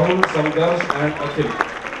 Rahul, Samdarsh and Akhil.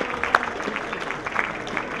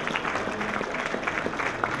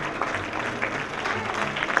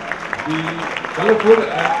 The colorful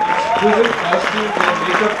and exquisite costumes and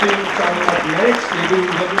makeup team coming up next, ladies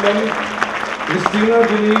and gentlemen, Christina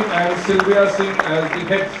Dilip and Sylvia Singh as the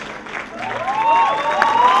heads.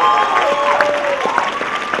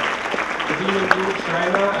 The team includes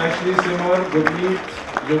Shaina, Ashley Simar, Gurmeet,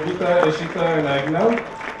 Yogita, Ashita and Agna.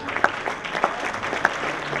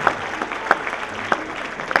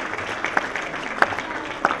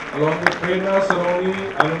 Along with Prerna, Saroni,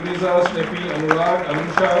 Anandisa, Steffi, Anurag,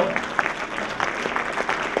 Anusha,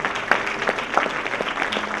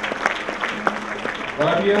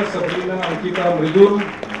 Radia, Sabrina, Ankita, Mridul,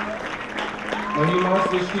 Mahima,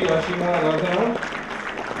 Srishti, Ashima, Radha,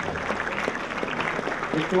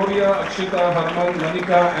 Victoria, Akshita, Harman,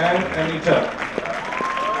 Manika and Anita.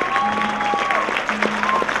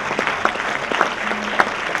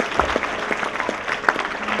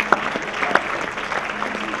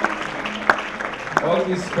 All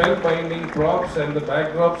these spellbinding props and the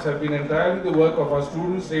backdrops have been entirely the work of our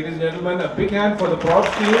students. Ladies and gentlemen, a big hand for the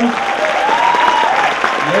props team,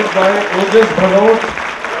 led by Ojas Bhanot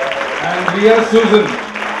and Ria Susan.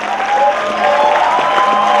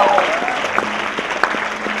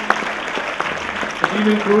 The team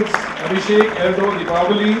includes Abhishek, Eldo,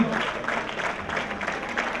 Deepavali,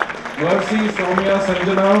 Mercy, Soumya,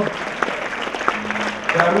 Sanjana,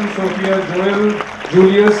 Karen, Sophia, Joel,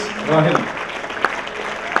 Julius, Rahil.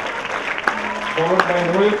 Followed by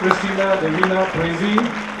Noel, Christina, Devina, Prezi,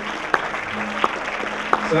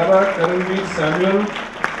 Sarah, Karanveer, Samuel,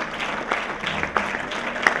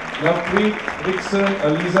 Lovepreet, Dixon,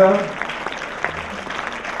 Aliza,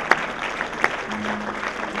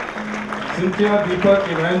 Cynthia, Deepak,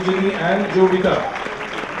 Evangeline and Jovita.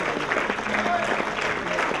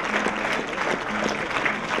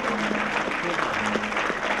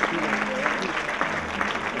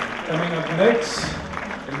 Coming up next,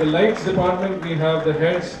 in the lights department, we have the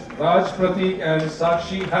heads Raj Pratik and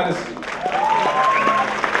Sakshi Harris.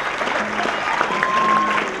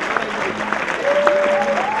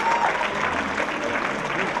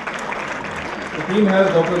 The team has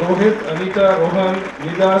Dr. Rohit, Anita, Rohan,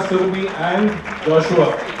 Nida, Surbi and Joshua.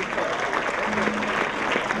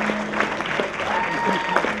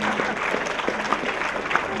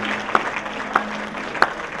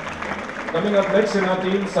 Coming up next in our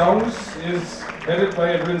team, sounds is headed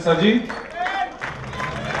by Edwin Sajid.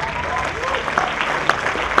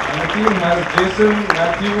 And the team has Jason,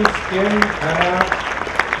 Matthews, Ken, Hannah,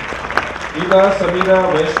 Ida, Samira,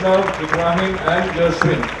 Vaishnav, Ibrahim and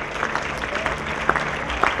Joshwin.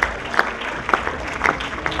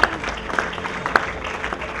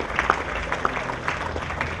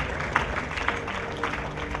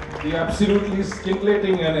 The absolutely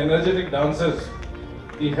scintillating and energetic dancers,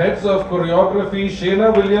 the heads of choreography,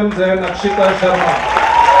 Shena Williams and Akshita Sharma.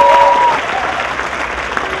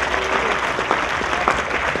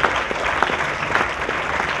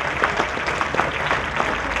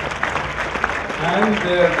 And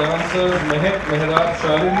their dancers, Mehak, Mehrab,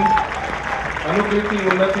 Shalin, Anukriti,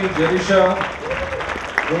 Unnati, Jarisha,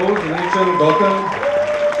 Rose, Rachel, Gautam,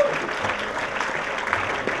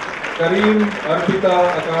 Kareem, Arpita,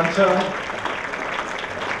 Akansha,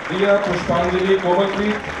 Priya, Pushpanjali,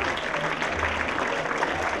 Komalpreet,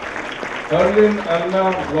 Erlin, Arna,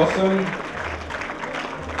 Blossom,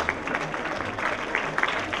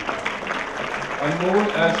 Anmol,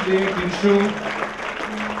 Ashley, Tinshu,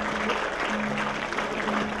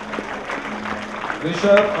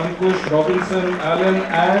 Rishabh, Ankush, Robinson, Alan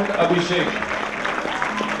and Abhishek.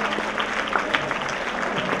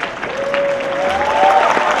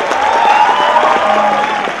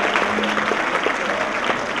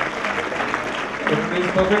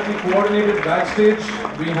 Perfectly coordinated backstage,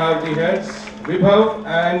 we have the heads Vibhav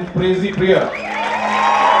and Prezi Priya.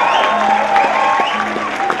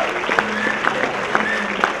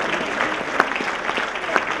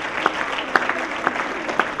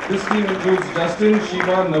 This team includes Justin,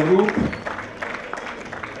 Shiva, Navroop,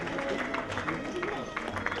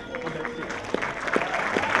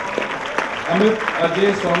 Amit,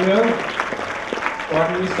 Ajay, Soumya,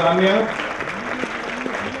 Courtney, Sanya,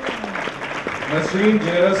 Nasreen,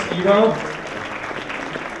 Jairus, Eva,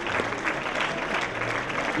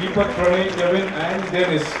 Deepak, Pranay, Kevin and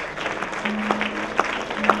Dennis.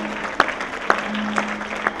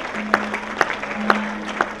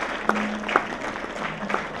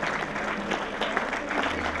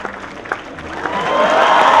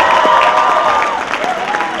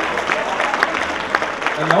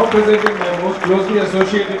 And now presenting my most closely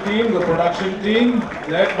associated team, the production team,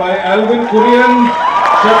 led by Alvin Kurian,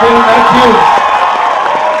 Shepin Matthews.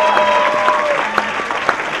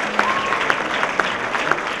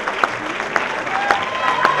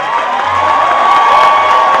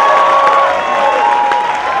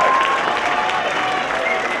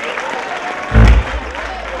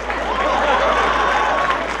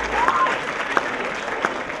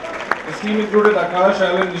 This team included Akash,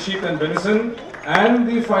 Alan, Nishit and Benison, and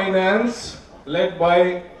the finance led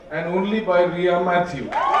by and only by Ria Matthew.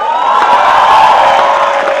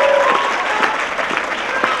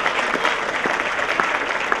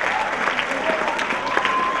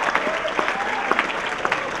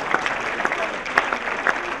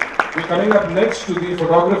 We're coming up next to the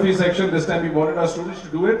photography section. This time we wanted our students to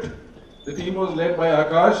do it. The team was led by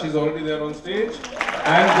Akash, he's already there on stage,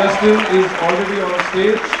 and Justin is already on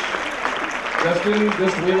stage. Justin,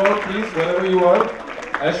 just wave out please, wherever you are.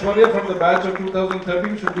 Aishwarya from the batch of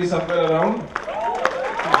 2013 should be somewhere around.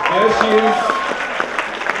 There she is.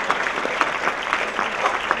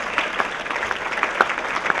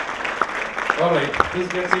 Alright, this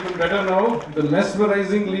gets even better now. The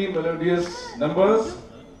mesmerizingly melodious numbers.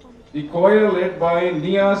 The choir led by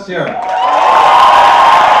Nia Siang.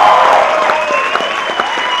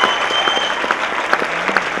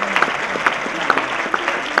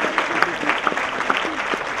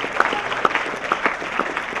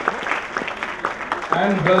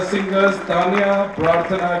 And her singers Tanya,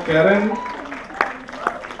 Prarthana, Karen.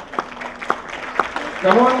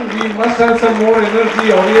 Come on, we must have some more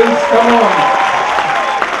energy, audience. Come on.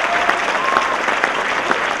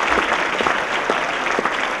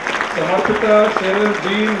 Samarpita, Cheryl,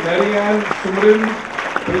 Jean, Marianne, Sumrin,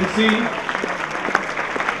 Princey,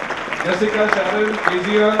 Jessica, Sharon,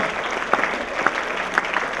 Kezia,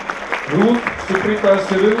 Ruth, Suprita,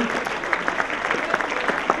 Cyril,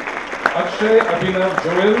 Akshay, Abhinav,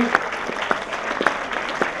 Joel,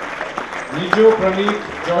 Nijo, Praneet,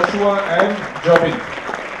 Joshua and Jobin.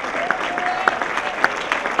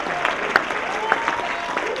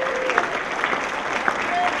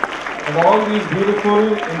 And all these beautiful,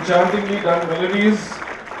 enchantingly done melodies,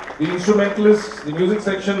 the instrumentalists, the music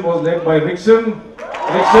section was led by Rickson.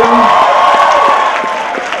 Rickson,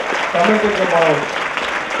 come and take them out.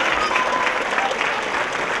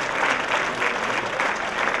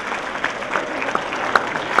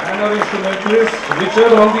 Our instrumentalist,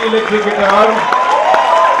 Richard on the electric guitar,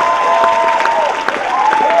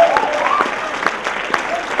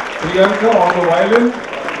 Priyanka on the violin,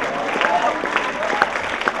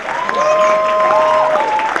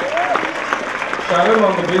 Sharon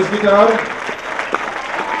on the bass guitar,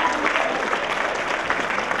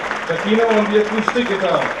 Sakina on the acoustic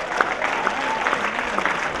guitar,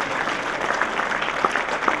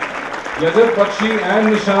 Yajat Bakshi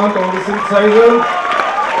and Nishant on the synthesizer,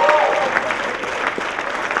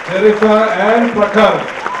 Serifa and Prakhar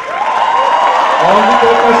on the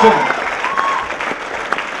percussion.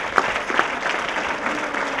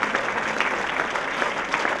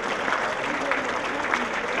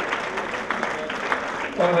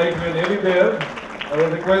 Alright, we're nearly there. I will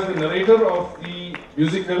request the narrator of the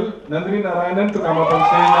musical, Nandini Narayanan, to come up on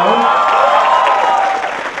stage now.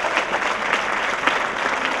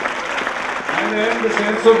 And then the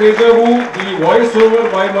sense of deja vu, the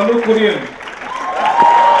voiceover by Manu Kurian.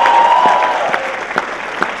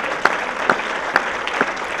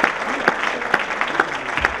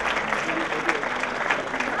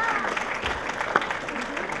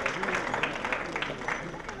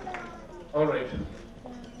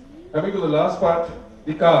 Coming to the last part,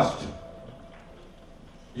 the cast.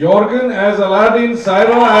 Jorgen as Aladdin,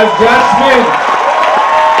 Syra as Jasmine.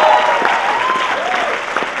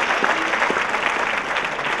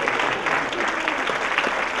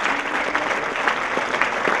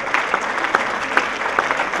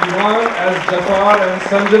 Ivan as Jafar, and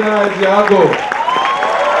Sanjana as Yago.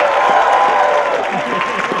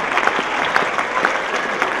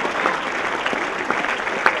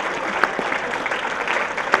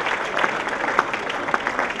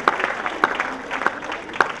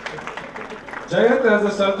 Jayat as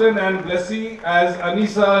the Sultan and Blessy as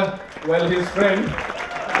Anisa, well, his friend.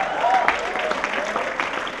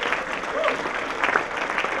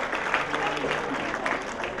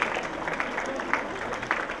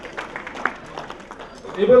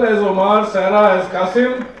 Abel as Omar, Sarah as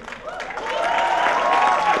Qasim.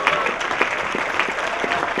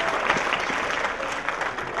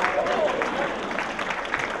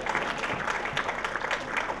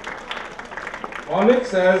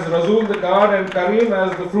 Onyx as Razul the guard and Kareem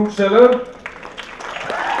as the fruit seller.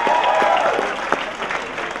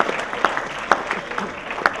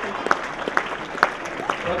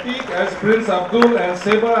 Pratik as Prince Abdul and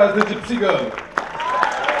Seba as the gypsy girl.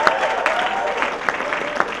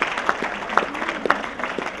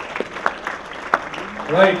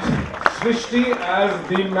 Right, Srishti as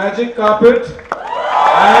the magic carpet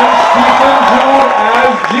and Stephen June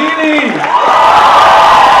as Genie.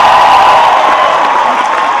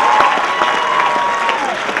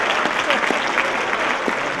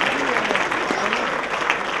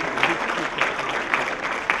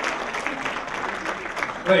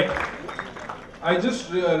 Right. I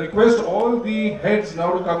just request all the heads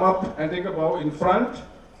now to come up and take a bow in front.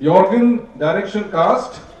 Jorgen, direction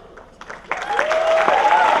cast.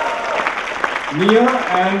 Mia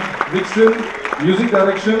and Vixen, music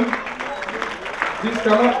direction. Please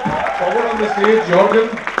come up forward on the stage. Jorgen,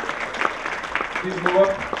 please move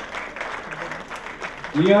up.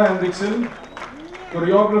 Mia and Vixen.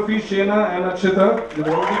 Choreography, Shena and Akshita. They've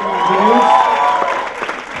already been introduced.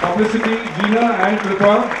 Publicity, Gina and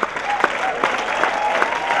Kripa.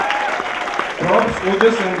 Props,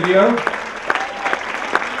 Ojas and Leah.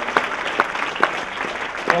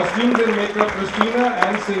 Costumes and makeup, Christina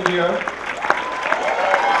and Sylvia.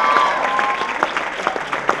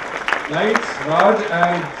 Lights, Raj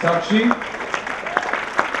and Sakshi.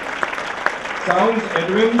 Sounds,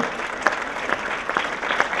 Edwin.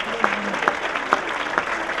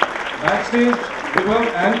 Backstage, Vibhav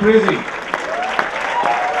and Crazy.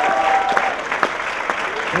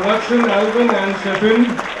 Production, Alvin and Shefin.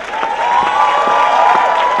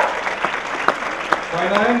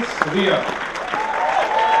 Finance, Ria.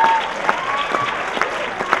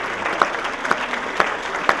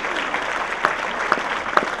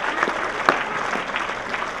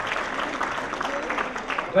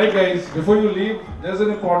 Right guys, before you leave, there's an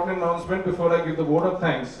important announcement before I give the vote of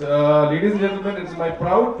thanks. Ladies and gentlemen, it's my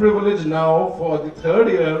proud privilege now for the third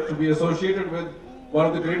year to be associated with one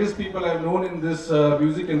of the greatest people I've known in this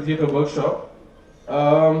music and theatre workshop.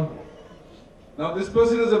 Now this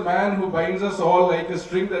person is a man who binds us all like a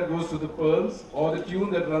string that goes to the pearls or the tune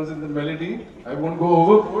that runs in the melody. I won't go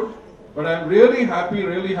overboard, but I'm really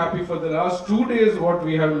happy for the last 2 days what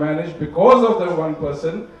we have managed because of the one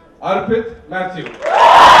person, Arpit Matthew.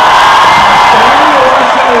 Standing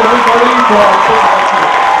ovation everybody for Arpit Matthew.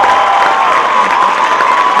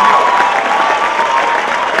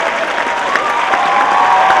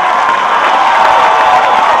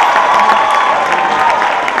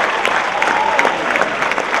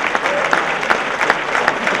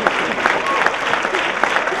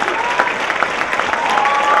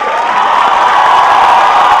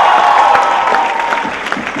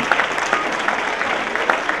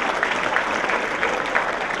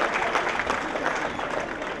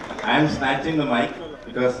 I'm snatching the mic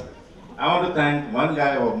because I want to thank one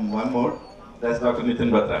guy or one more, that's Dr. Nitin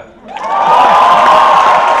Batra.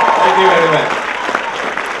 Thank you very much.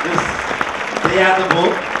 They are the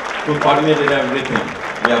both who coordinated everything.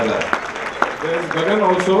 We are blessed. There is Gagan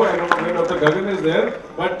also, I don't know where Dr. Gagan is there,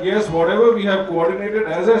 but yes, whatever we have coordinated,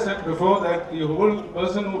 as I said before, that the whole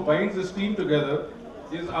person who binds this team together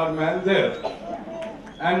is our man there.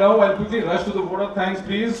 And now I'll quickly rush to the vote of thanks,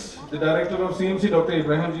 please. The Director of CMC, Dr.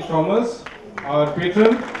 Ibrahim G. Thomas, our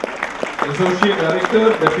patron, Associate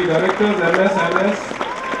Director, Deputy Directors, MS,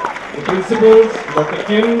 the Principals, Dr.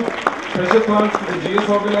 Kim, special thanks to the GS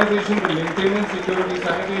organization, the Maintenance, Security,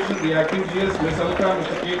 Sanitation, the Acting GS, Ms. Alka,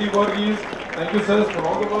 Mr. K.T. Varghese. Thank you, sirs, for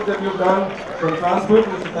all the work that you've done. From Transport,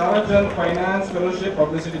 Mr. Tara Chand, Finance, Fellowship,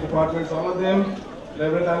 Publicity Departments, all of them.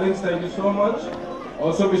 Reverend Alex, thank you so much.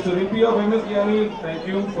 Also, Mr. Ripi of MS Gyani, thank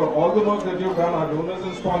you for all the work that you've done, our donors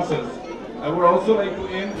and sponsors. I would also like to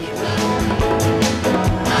end with